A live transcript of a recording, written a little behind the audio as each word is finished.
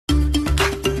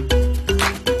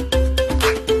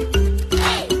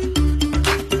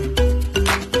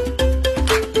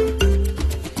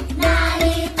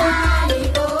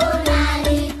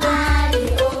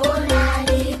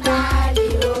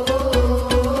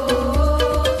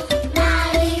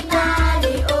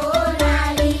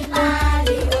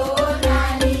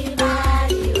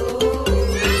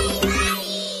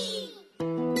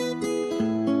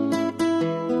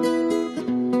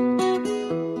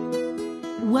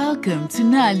Welcome to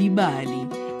Nal'ibali.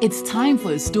 It's time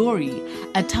for a story,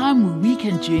 a time where we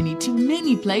can journey to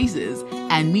many places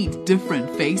and meet different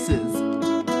faces.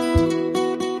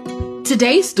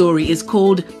 Today's story is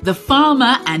called The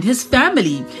Farmer and His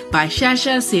Family by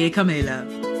Shasha Sekamela.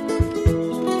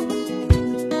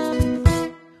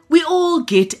 We all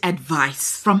get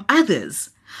advice from others,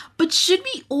 but should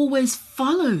we always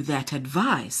follow that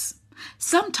advice?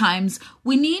 Sometimes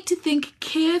we need to think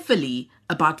carefully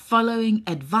about following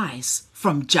advice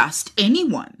from just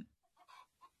anyone.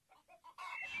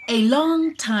 A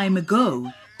long time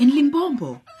ago, in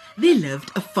Limpopo, there lived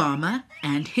a farmer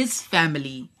and his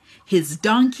family. His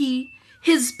donkey,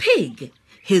 his pig,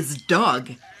 his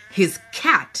dog, his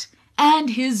cat,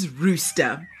 and his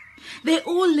rooster. They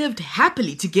all lived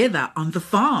happily together on the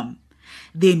farm.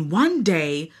 Then one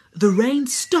day, the rain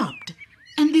stopped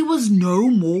and there was no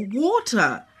more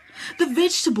water. The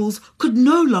vegetables could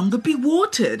no longer be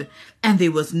watered, and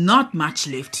there was not much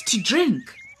left to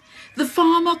drink. The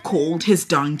farmer called his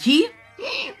donkey,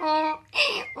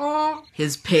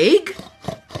 his pig,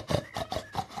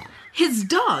 his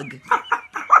dog,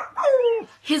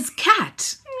 his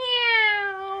cat,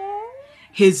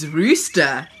 his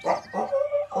rooster.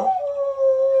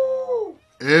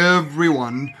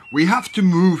 Everyone, we have to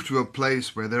move to a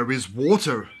place where there is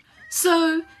water.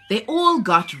 So they all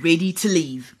got ready to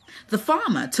leave. The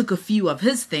farmer took a few of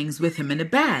his things with him in a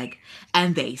bag,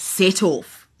 and they set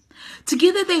off.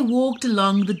 Together they walked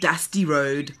along the dusty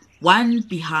road, one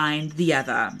behind the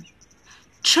other.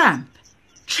 Tramp,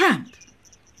 tramp,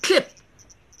 clip,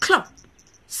 clop,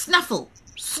 snuffle,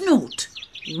 snort,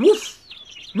 woof,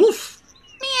 woof,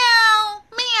 meow,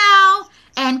 meow,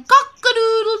 and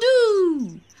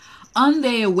cock-a-doodle-doo. On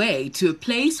their way to a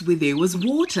place where there was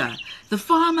water, the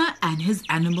farmer and his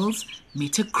animals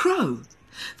met a crow.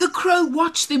 The crow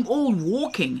watched them all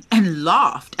walking and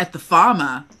laughed at the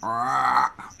farmer.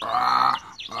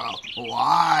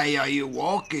 Why are you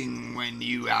walking when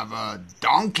you have a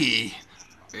donkey?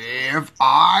 If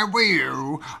I were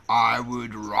you, I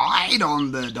would ride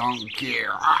on the donkey.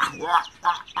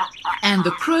 And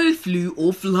the crow flew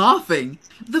off laughing.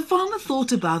 The farmer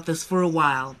thought about this for a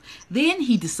while. Then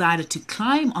he decided to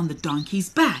climb on the donkey's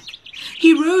back.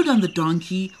 He rode on the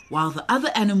donkey while the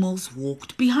other animals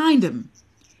walked behind him.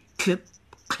 Clip,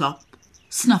 clop,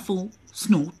 snuffle,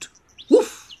 snort,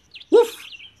 woof, woof,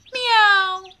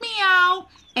 meow, meow,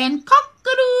 and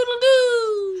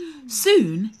cock-a-doodle-doo.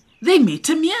 Soon they met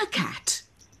a meerkat.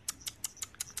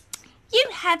 "You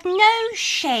have no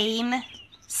shame,"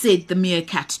 said the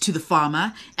meerkat to the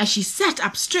farmer as she sat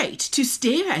up straight to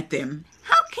stare at them.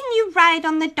 "How can you ride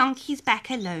on the donkey's back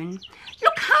alone?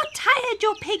 Look how tired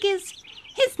your pig is.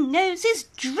 His nose is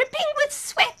dripping with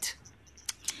sweat."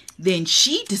 Then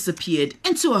she disappeared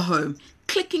into her home,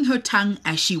 clicking her tongue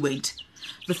as she went.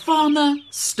 The farmer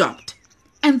stopped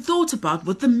and thought about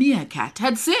what the meerkat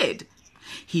had said.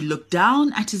 He looked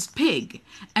down at his pig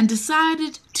and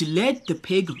decided to let the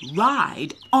pig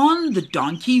ride on the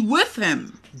donkey with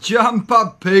him. Jump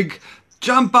up, pig.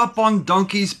 Jump up on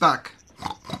donkey's back.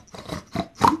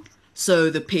 So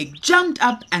the pig jumped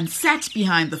up and sat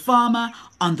behind the farmer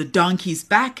on the donkey's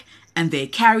back, and they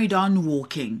carried on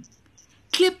walking.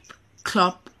 Clip,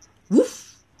 clop,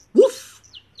 woof, woof,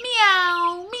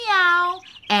 meow, meow,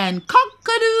 and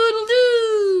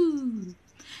cock-a-doodle-doo.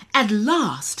 At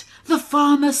last, the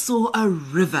farmer saw a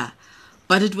river,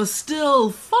 but it was still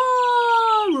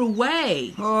far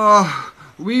away.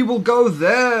 We will go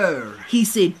there, he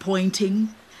said,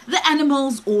 pointing. The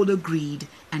animals all agreed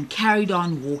and carried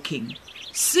on walking.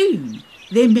 Soon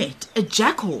they met a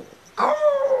jackal.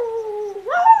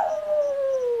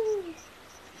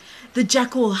 The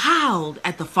jackal howled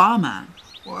at the farmer.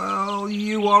 Well,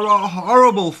 you are a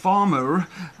horrible farmer.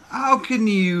 How can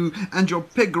you and your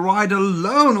pig ride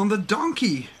alone on the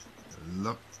donkey?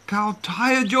 Look how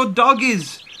tired your dog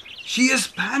is. She is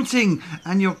panting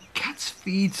and your cat's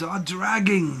feet are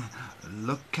dragging.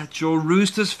 Look at your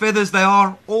rooster's feathers, they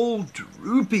are all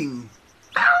drooping.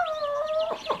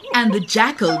 And the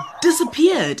jackal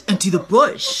disappeared into the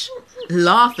bush,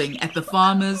 laughing at the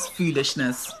farmer's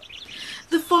foolishness.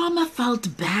 The farmer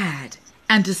felt bad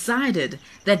and decided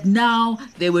that now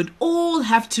they would all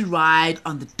have to ride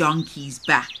on the donkey's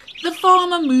back. The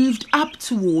farmer moved up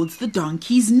towards the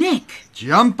donkey's neck.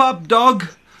 Jump up, dog.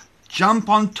 Jump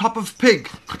on top of pig.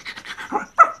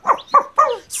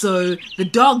 So the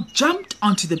dog jumped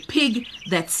onto the pig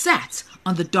that sat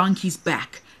on the donkey's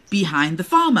back behind the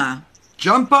farmer.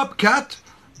 Jump up, cat.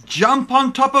 Jump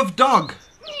on top of dog.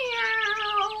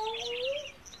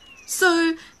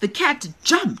 So the cat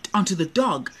jumped onto the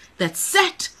dog that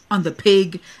sat on the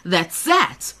pig that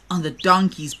sat on the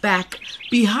donkey's back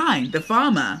behind the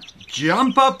farmer.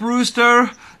 Jump up,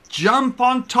 rooster. Jump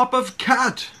on top of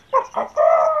cat.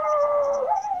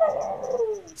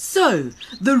 So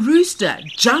the rooster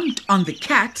jumped on the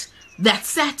cat that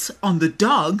sat on the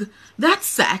dog that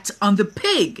sat on the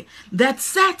pig that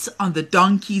sat on the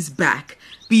donkey's back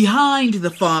behind the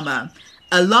farmer.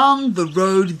 Along the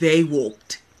road they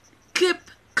walked. Clip,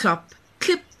 clop,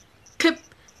 clip, clip,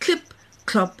 clip,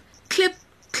 clop, clip,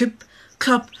 clip,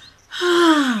 clop.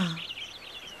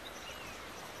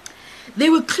 They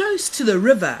were close to the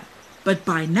river, but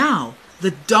by now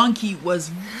the donkey was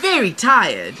very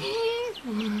tired.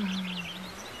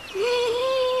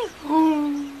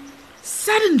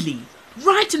 Suddenly,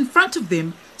 right in front of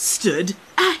them stood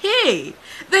a hare.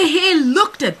 The hare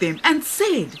looked at them and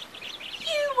said,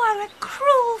 "You are a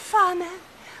cruel farmer.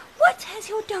 What has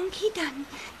your donkey done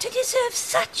to deserve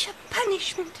such a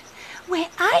punishment? Where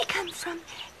I come from,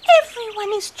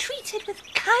 everyone is treated with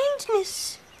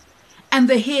kindness." And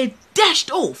the hare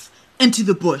dashed off into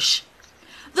the bush.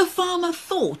 The farmer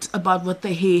thought about what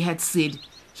the hare had said.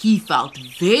 He felt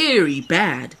very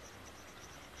bad.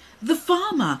 The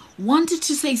farmer wanted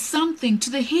to say something to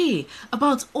the hare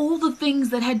about all the things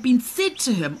that had been said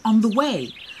to him on the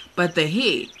way, but the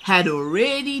hare had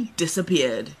already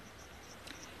disappeared.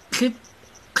 Clip,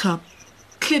 clop,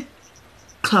 clip,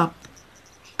 clop,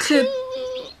 clip,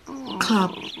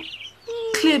 clop,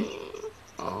 clip,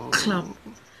 clop.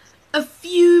 A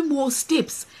few more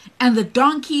steps and the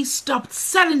donkey stopped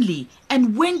suddenly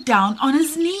and went down on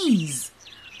his knees.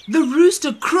 The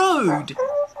rooster crowed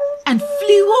and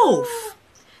flew off.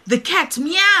 The cat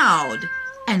meowed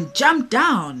and jumped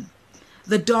down.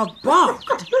 The dog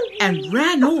barked and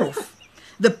ran off.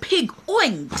 The pig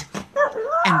oinked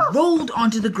and rolled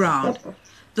onto the ground.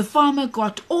 The farmer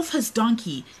got off his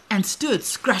donkey and stood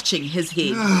scratching his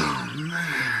head. Oh,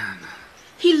 man.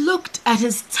 He looked at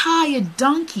his tired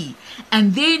donkey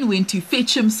and then went to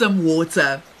fetch him some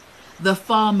water. The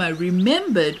farmer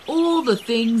remembered all the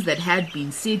things that had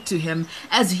been said to him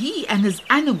as he and his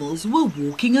animals were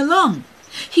walking along.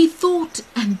 He thought,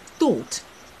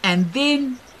 and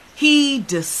then he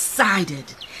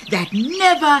decided that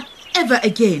never, ever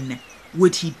again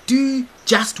would he do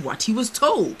just what he was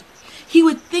told. He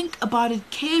would think about it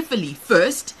carefully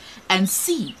first and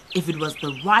see if it was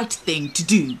the right thing to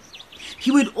do.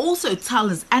 He would also tell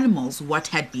his animals what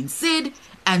had been said,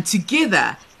 and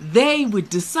together they would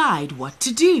decide what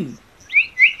to do.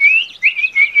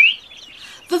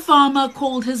 The farmer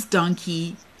called his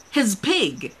donkey, his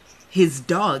pig, his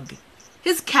dog,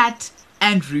 his cat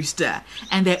and rooster,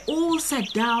 and they all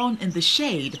sat down in the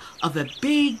shade of a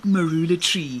big marula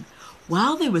tree.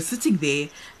 While they were sitting there,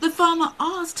 the farmer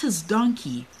asked his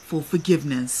donkey for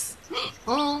forgiveness.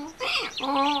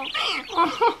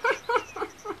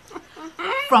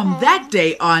 From that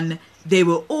day on, they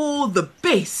were all the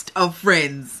best of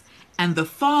friends, and the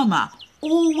farmer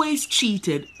always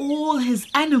treated all his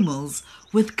animals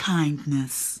with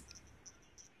kindness.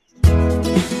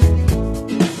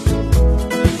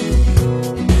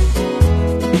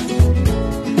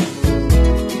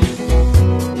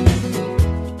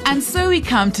 And so we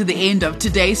come to the end of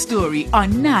today's story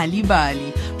on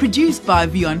Nal'ibali, produced by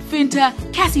Vion Finter,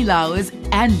 Cassie Lowers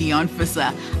and Leon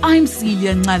Fisser. I'm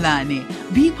Celia Nalane.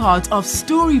 Be part of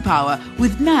Story Power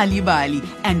with Nal'ibali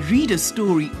and read a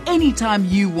story anytime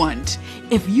you want.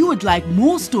 If you would like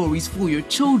more stories for your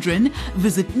children,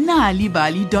 visit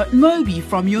nalibali.mobi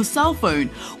from your cell phone,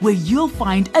 where you'll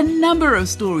find a number of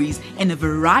stories in a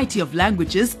variety of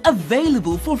languages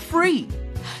available for free.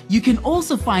 You can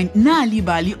also find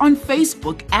Nal'ibali on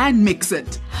Facebook and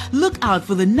Mixit. Look out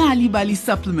for the Nal'ibali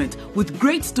supplement with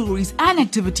great stories and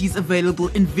activities available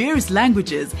in various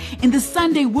languages in the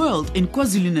Sunday World in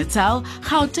KwaZulu-Natal,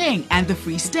 Gauteng and the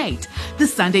Free State, the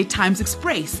Sunday Times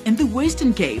Express in the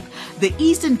Western Cape, the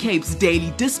Eastern Cape's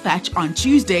Daily Dispatch on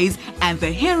Tuesdays and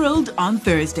the Herald on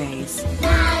Thursdays.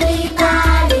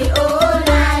 Nal'ibali, oh.